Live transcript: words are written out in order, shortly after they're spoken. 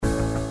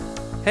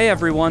Hey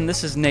everyone,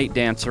 this is Nate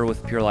Dancer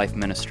with Pure Life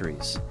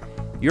Ministries.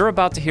 You're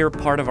about to hear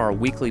part of our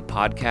weekly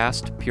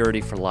podcast,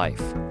 Purity for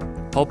Life.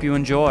 Hope you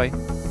enjoy.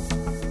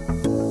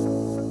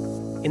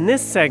 In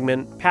this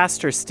segment,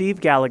 Pastor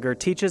Steve Gallagher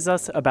teaches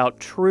us about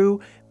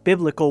true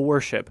biblical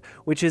worship,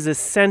 which is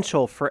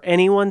essential for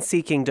anyone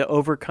seeking to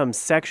overcome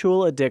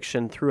sexual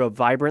addiction through a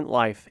vibrant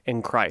life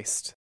in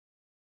Christ.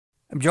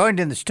 I'm joined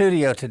in the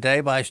studio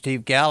today by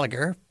Steve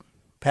Gallagher.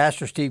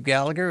 Pastor Steve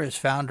Gallagher is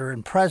founder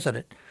and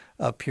president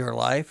of Pure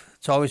Life.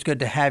 It's always good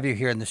to have you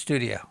here in the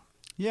studio.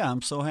 Yeah,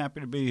 I'm so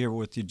happy to be here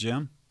with you,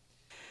 Jim.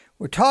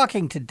 We're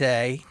talking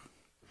today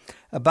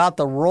about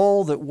the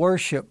role that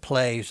worship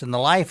plays in the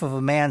life of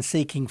a man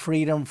seeking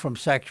freedom from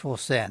sexual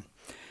sin.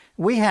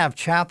 We have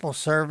chapel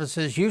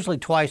services, usually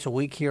twice a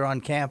week here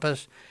on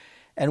campus,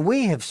 and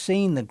we have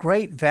seen the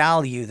great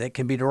value that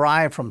can be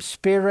derived from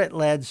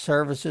Spirit-led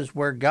services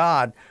where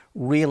God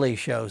really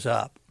shows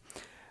up.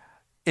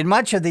 In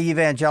much of the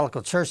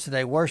evangelical church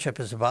today, worship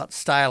is about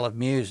style of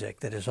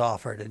music that is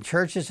offered, and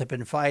churches have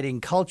been fighting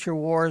culture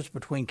wars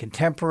between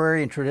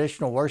contemporary and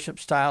traditional worship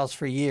styles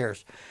for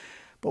years.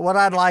 But what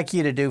I'd like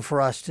you to do for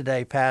us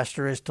today,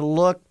 Pastor, is to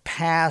look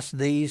past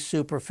these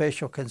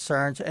superficial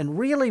concerns and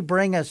really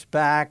bring us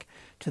back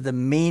to the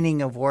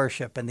meaning of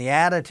worship and the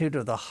attitude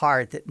of the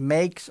heart that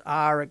makes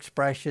our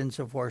expressions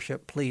of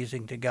worship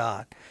pleasing to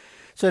God.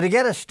 So to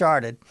get us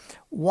started,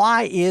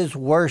 why is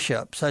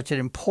worship such an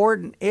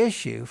important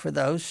issue for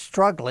those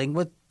struggling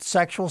with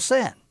sexual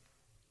sin?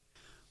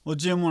 Well,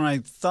 Jim, when I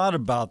thought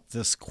about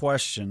this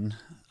question,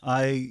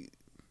 I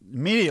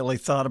immediately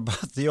thought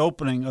about the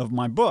opening of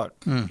my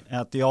book,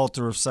 At the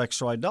Altar of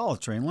Sexual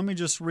Idolatry. And let me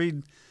just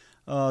read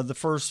the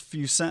first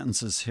few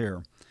sentences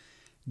here.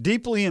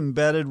 Deeply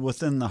embedded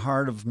within the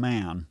heart of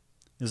man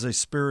is a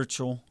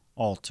spiritual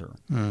altar.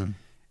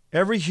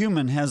 Every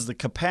human has the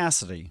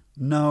capacity,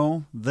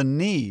 no, the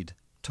need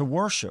to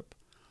worship.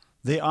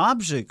 The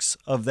objects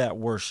of that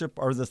worship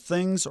are the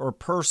things or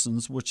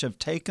persons which have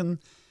taken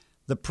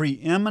the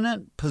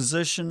preeminent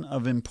position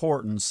of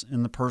importance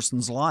in the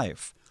person's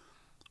life.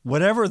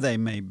 Whatever they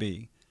may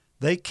be,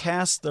 they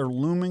cast their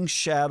looming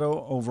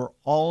shadow over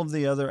all of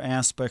the other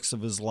aspects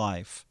of his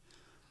life.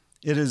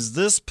 It is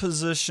this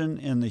position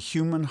in the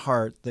human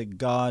heart that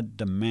God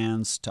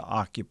demands to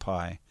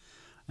occupy.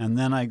 And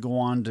then I go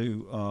on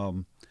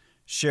to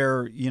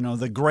share,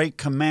 the great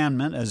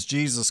commandment, as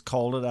Jesus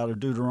called it out of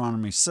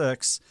Deuteronomy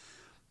 6,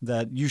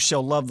 that you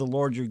shall love the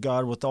Lord your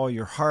God with all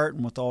your heart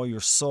and with all your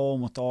soul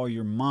and with all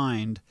your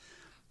mind.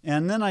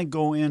 And then I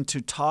go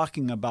into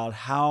talking about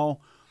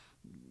how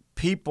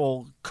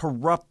people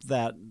corrupt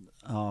that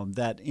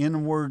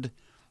inward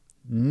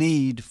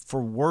need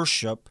for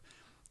worship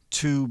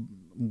to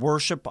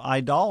worship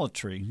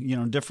idolatry,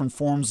 different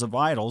forms of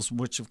idols,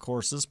 which, of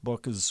course, this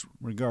book is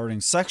regarding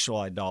sexual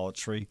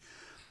idolatry.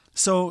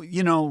 So,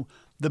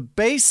 the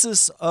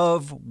basis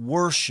of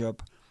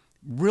worship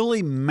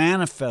really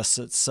manifests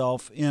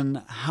itself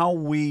in how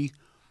we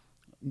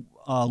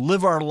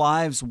live our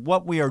lives,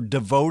 what we are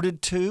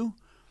devoted to,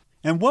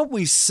 and what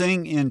we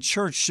sing in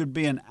church should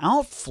be an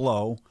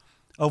outflow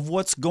of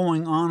what's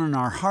going on in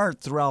our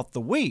heart throughout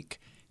the week,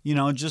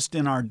 just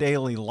in our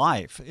daily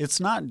life. It's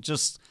not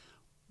just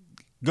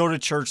go to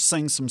church,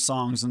 sing some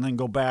songs, and then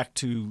go back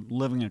to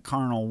living a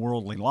carnal,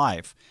 worldly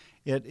life.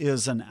 It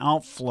is an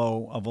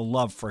outflow of a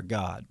love for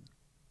God.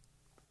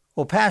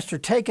 Well, Pastor,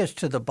 take us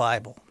to the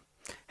Bible.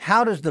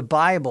 How does the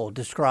Bible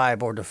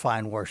describe or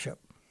define worship?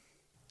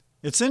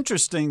 It's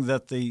interesting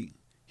that the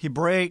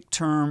Hebraic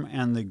term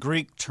and the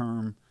Greek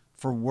term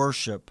for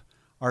worship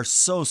are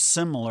so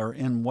similar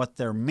in what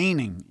their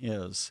meaning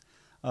is.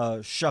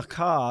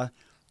 Shakah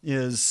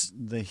is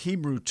the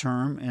Hebrew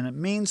term, and it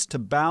means to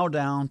bow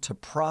down, to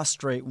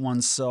prostrate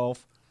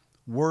oneself,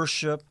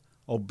 worship,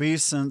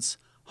 obeisance,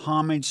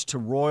 homage to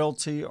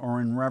royalty, or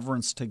in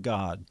reverence to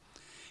God.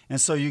 And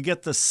so you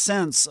get the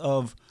sense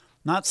of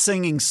not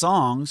singing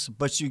songs,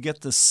 but you get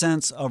the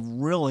sense of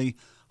really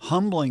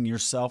humbling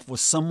yourself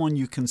with someone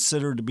you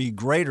consider to be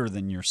greater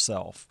than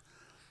yourself.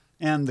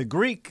 And the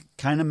Greek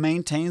kind of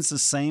maintains the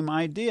same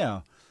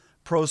idea.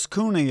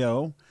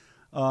 Proskuneo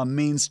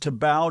means to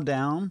bow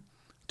down,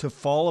 to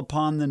fall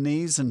upon the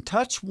knees, and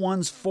touch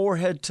one's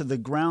forehead to the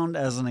ground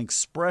as an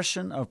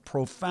expression of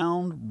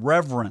profound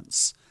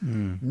reverence,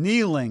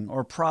 kneeling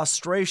or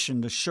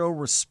prostration to show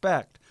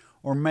respect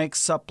or make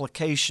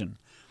supplication.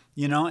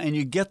 And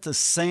you get the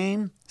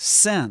same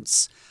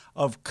sense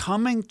of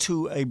coming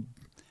to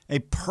a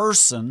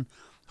person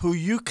who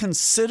you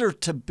consider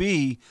to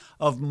be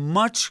of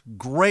much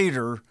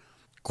greater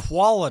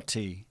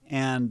quality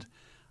and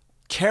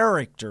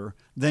character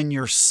than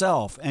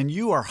yourself, and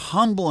you are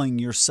humbling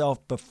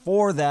yourself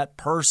before that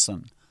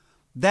person.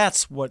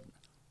 That's what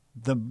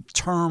the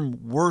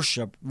term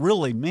worship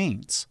really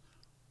means.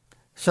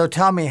 So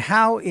tell me,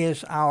 how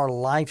is our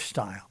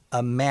lifestyle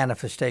a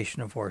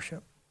manifestation of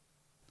worship?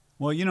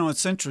 Well,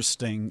 it's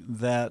interesting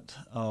that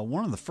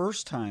one of the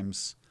first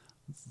times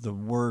the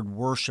word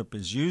worship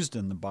is used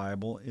in the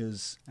Bible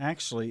is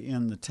actually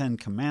in the Ten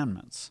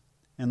Commandments.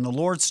 And the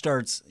Lord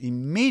starts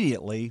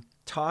immediately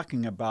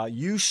talking about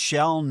you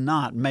shall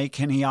not make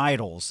any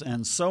idols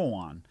and so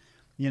on,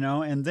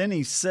 and then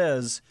he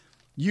says,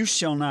 you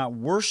shall not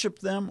worship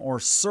them or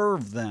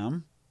serve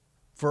them,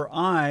 for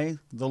I,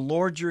 the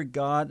Lord your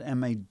God,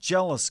 am a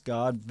jealous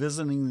God,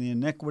 visiting the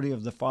iniquity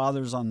of the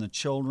fathers on the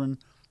children,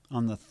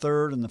 on the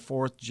third and the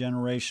fourth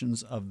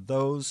generations of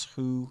those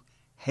who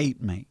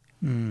hate me.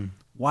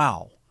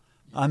 Wow.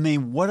 I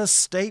mean, what a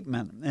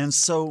statement. And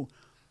so,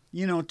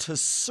 to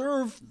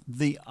serve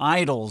the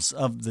idols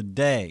of the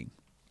day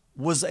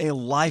was a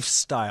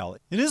lifestyle.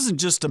 It isn't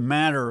just a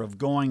matter of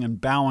going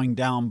and bowing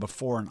down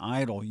before an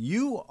idol.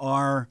 You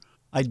are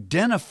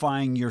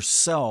identifying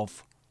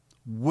yourself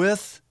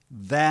with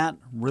that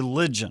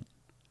religion.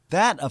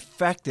 That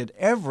affected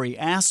every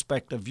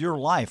aspect of your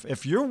life.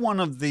 If you're one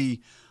of the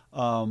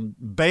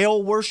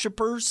Baal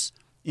worshipers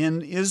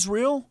in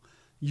Israel,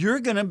 you're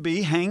going to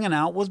be hanging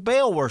out with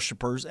Baal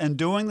worshipers and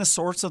doing the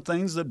sorts of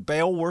things that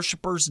Baal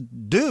worshipers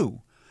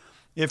do.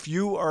 If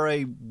you are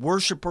a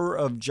worshiper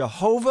of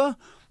Jehovah,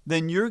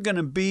 then you're going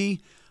to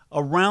be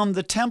around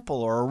the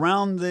temple or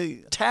around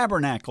the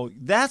tabernacle.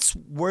 That's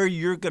where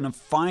you're going to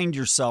find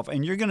yourself,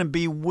 and you're going to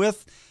be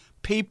with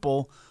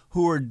people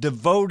who are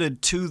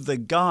devoted to the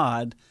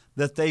God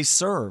that they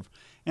serve.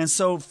 And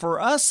so for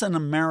us in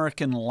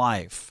American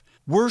life,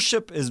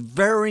 worship is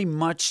very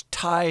much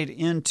tied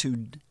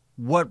into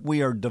what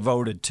we are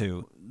devoted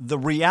to. The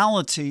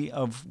reality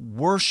of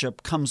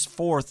worship comes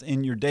forth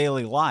in your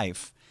daily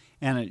life,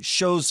 and it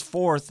shows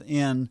forth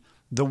in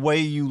the way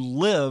you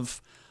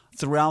live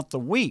throughout the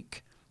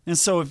week. And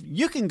so if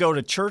you can go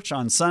to church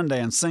on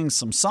Sunday and sing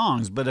some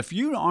songs, but if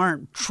you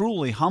aren't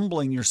truly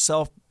humbling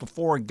yourself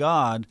before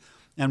God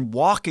and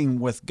walking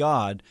with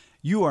God,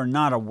 you are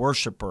not a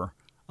worshiper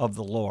of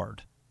the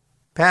Lord.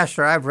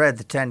 Pastor, I've read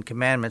the Ten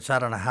Commandments I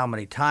don't know how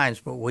many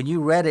times, but when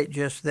you read it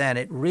just then,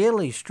 it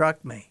really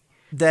struck me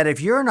that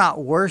if you're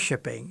not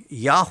worshiping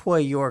Yahweh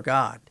your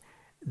God,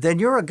 then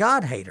you're a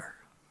God hater.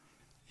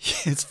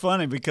 It's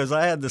funny because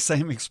I had the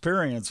same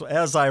experience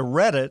as I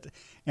read it,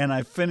 and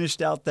I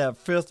finished out that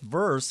fifth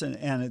verse,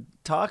 and it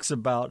talks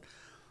about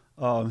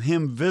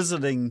him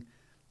visiting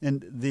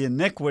the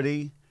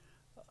iniquity,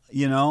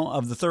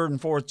 of the third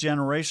and fourth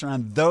generation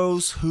on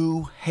those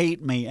who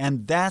hate me.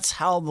 And that's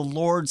how the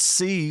Lord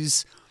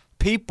sees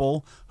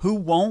people who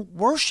won't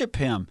worship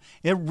him.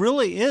 It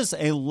really is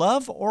a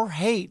love or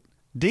hate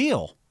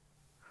deal.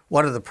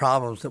 One of the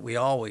problems that we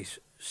always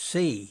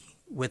see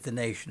with the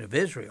nation of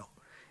Israel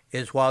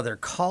is while they're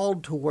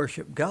called to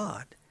worship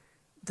God,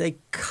 they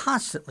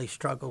constantly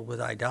struggle with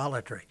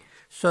idolatry.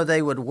 So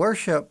they would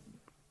worship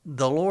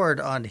the Lord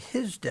on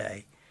his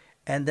day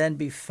and then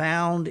be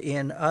found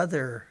in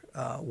other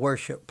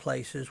worship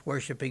places,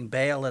 worshiping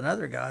Baal and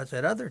other gods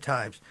at other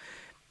times.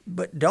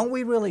 But don't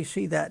we really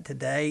see that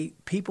today?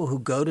 People who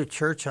go to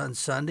church on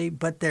Sunday,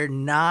 but they're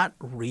not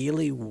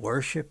really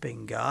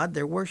worshiping God.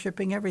 They're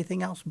worshiping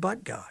everything else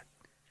but God.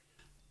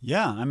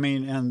 Yeah,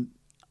 and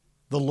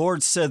the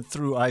Lord said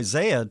through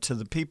Isaiah to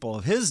the people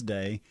of his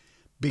day,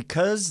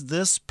 because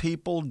this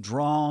people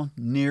draw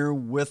near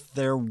with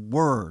their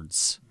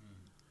words.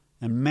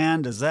 And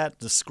man, does that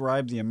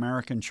describe the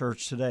American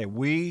church today.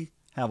 We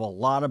have a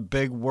lot of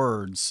big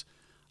words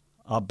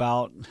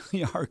about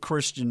our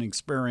Christian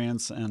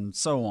experience and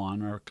so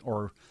on,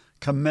 or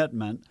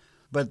commitment.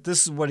 But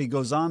this is what he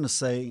goes on to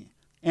say,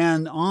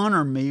 and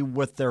honor me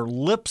with their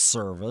lip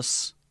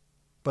service,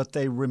 but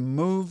they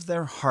remove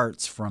their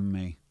hearts from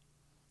me.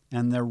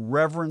 And their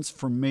reverence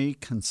for me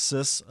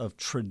consists of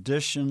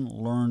tradition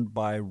learned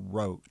by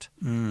rote.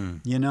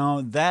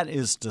 That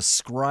is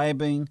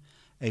describing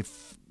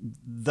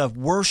the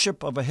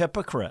worship of a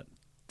hypocrite.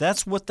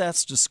 That's what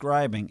that's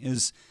describing,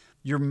 is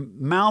your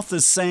mouth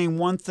is saying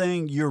one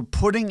thing, you're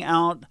putting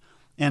out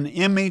an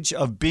image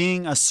of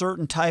being a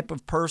certain type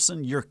of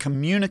person, you're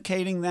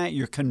communicating that,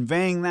 you're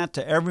conveying that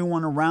to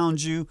everyone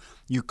around you,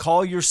 you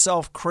call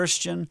yourself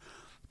Christian,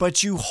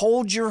 but you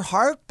hold your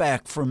heart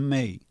back from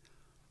me.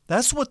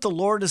 That's what the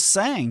Lord is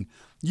saying.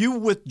 You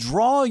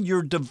withdraw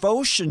your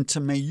devotion to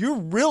me. You're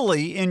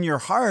really, in your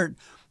heart,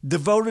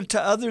 devoted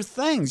to other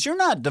things. You're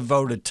not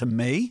devoted to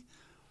me.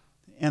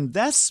 And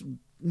that's,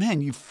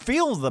 man, you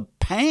feel the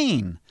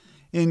pain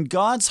in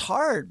God's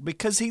heart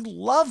because he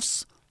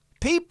loves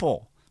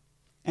people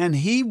and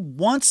he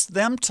wants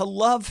them to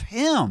love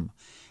him.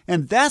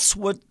 And that's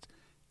what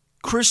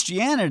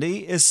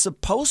Christianity is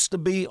supposed to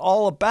be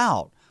all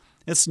about.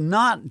 It's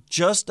not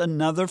just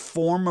another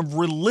form of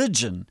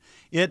religion.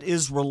 It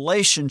is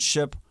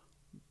relationship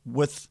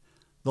with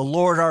the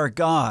Lord our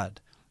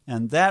God.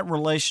 And that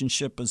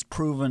relationship is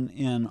proven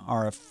in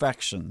our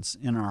affections,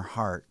 in our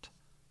heart.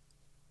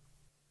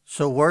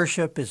 So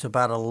worship is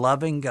about a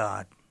loving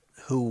God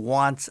who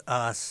wants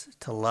us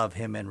to love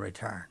him in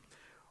return.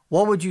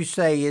 What would you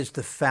say is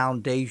the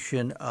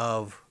foundation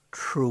of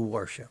true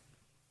worship?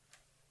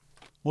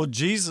 Well,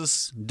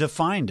 Jesus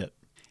defined it.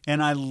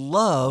 And I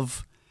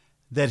love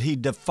that he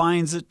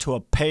defines it to a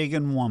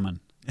pagan woman.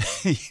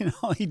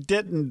 He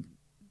didn't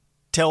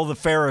tell the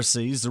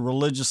Pharisees, the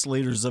religious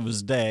leaders of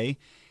his day.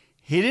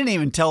 He didn't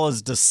even tell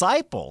his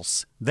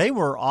disciples. They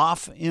were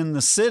off in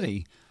the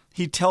city.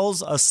 He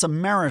tells a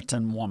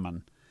Samaritan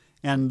woman.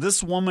 And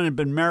this woman had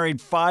been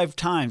married 5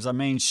 times. I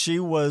mean, she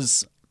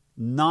was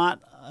not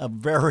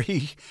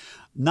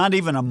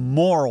even a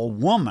moral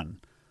woman.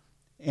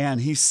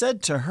 And he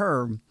said to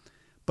her,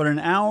 "But an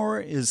hour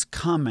is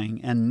coming,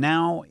 and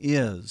now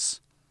is,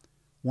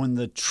 when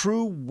the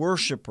true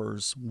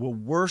worshipers will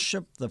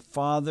worship the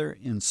Father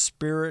in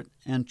spirit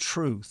and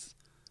truth.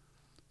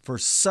 For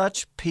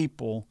such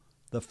people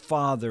the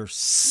Father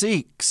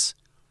seeks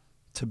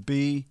to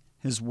be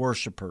his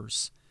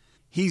worshipers."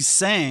 He's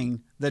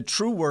saying that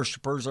true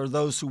worshipers are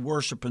those who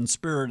worship in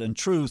spirit and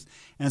truth.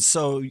 And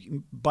so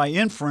by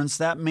inference,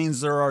 that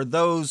means there are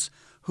those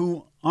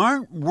who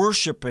aren't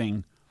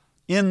worshiping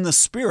in the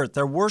spirit.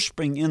 They're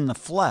worshiping in the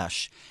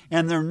flesh.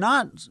 And they're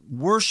not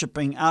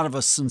worshiping out of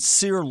a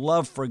sincere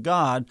love for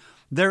God.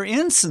 They're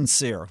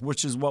insincere,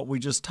 which is what we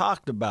just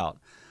talked about.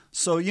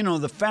 So,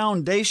 the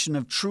foundation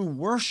of true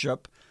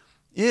worship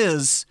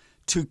is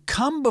to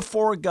come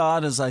before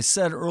God, as I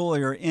said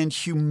earlier, in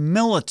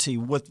humility,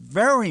 with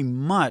very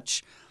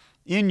much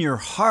in your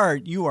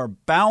heart. You are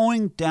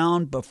bowing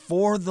down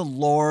before the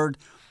Lord.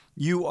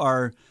 You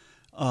are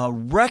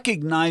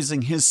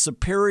recognizing his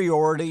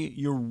superiority.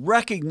 You're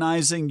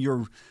recognizing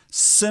your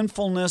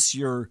sinfulness,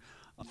 your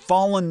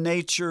fallen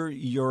nature,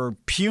 your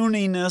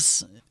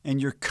puniness, and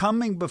you're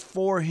coming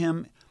before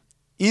him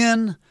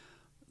in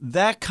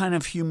that kind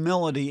of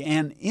humility.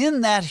 And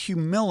in that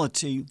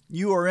humility,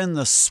 you are in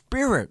the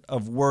spirit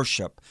of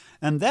worship.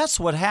 And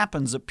that's what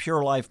happens at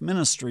Pure Life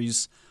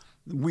Ministries.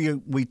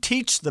 We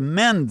teach the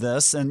men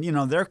this, and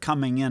they're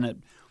coming in at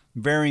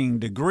varying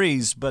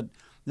degrees, but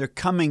they're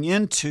coming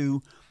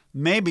into,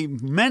 maybe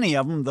many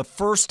of them, the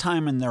first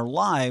time in their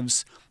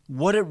lives,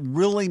 what it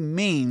really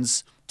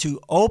means to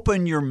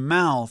open your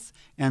mouth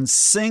and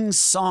sing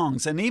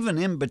songs, and even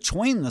in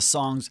between the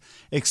songs,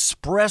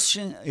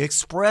 expressing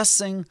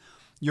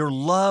your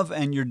love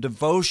and your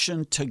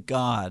devotion to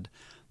God.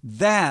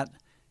 That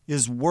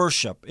is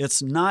worship.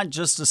 It's not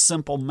just a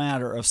simple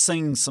matter of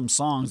singing some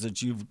songs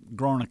that you've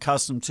grown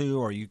accustomed to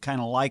or you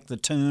kind of like the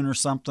tune or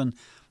something.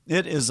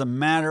 It is a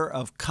matter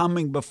of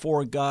coming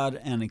before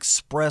God and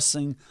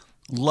expressing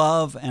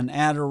love and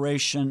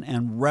adoration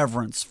and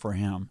reverence for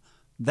him.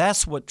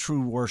 That's what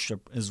true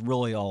worship is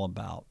really all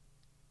about.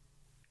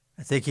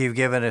 I think you've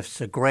given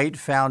us a great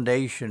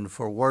foundation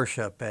for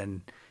worship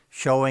and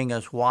showing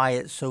us why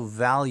it's so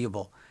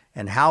valuable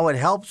and how it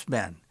helps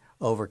men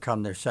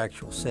overcome their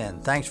sexual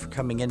sin. Thanks for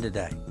coming in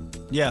today.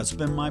 Yeah, it's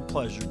been my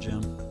pleasure,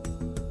 Jim.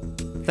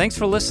 Thanks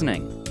for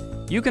listening.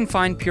 You can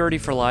find Purity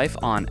for Life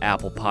on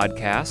Apple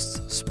Podcasts,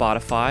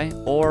 Spotify,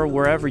 or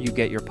wherever you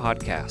get your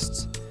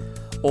podcasts.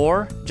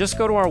 Or just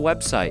go to our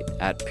website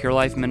at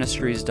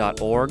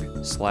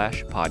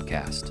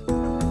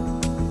purelifeministries.org/podcast.